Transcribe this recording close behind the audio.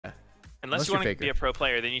Unless you want to be a pro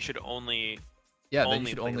player, then you should only Yeah, then you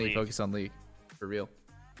should play only League. focus on League for real.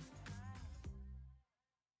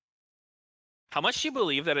 How much do you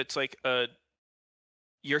believe that it's like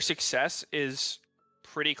your success is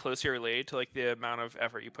pretty closely related to like the amount of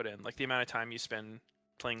effort you put in, like the amount of time you spend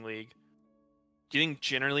playing League? Do you think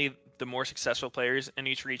generally the more successful players in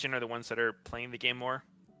each region are the ones that are playing the game more?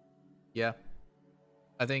 Yeah.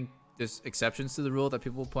 I think there's exceptions to the rule that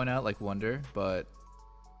people point out, like Wonder, but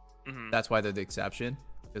that's why they're the exception,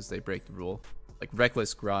 because they break the rule. Like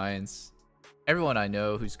Reckless grinds. Everyone I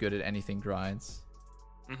know who's good at anything grinds.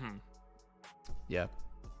 Yeah,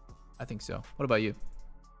 I think so. What about you?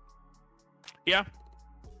 Yeah,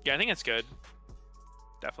 I think it's good.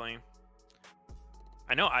 Definitely.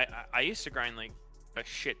 I know I used to grind like a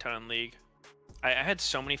shit ton in League. I had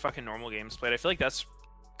so many fucking normal games played. I feel like that's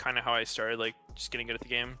kind of how I started, like just getting good at the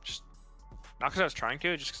game. Just not because I was trying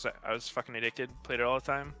to, just because I was fucking addicted. Played it all the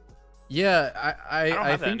time. Yeah,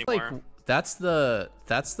 I think like anymore. that's the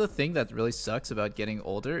thing that really sucks about getting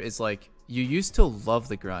older is like you used to love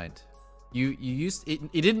the grind. You used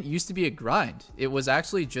it didn't used to be a grind. It was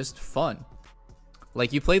actually just fun.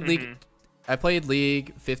 Like you played League. I played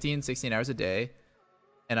League 15, 16 hours a day,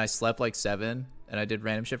 and I slept like 7, and I did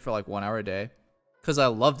random shit for like 1 hour a day because I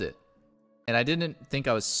loved it. And I didn't think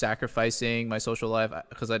I was sacrificing my social life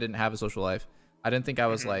because I didn't have a social life. I didn't think I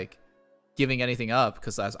was like giving anything up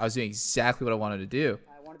because I was doing exactly what I wanted to do.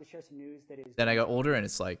 I wanted to share some news that is Then I got older and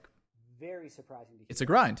it's like, very surprising to hear. it's a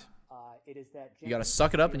grind. It is that You got to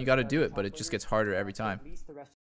suck it up and you got to do it, but it just gets harder every time.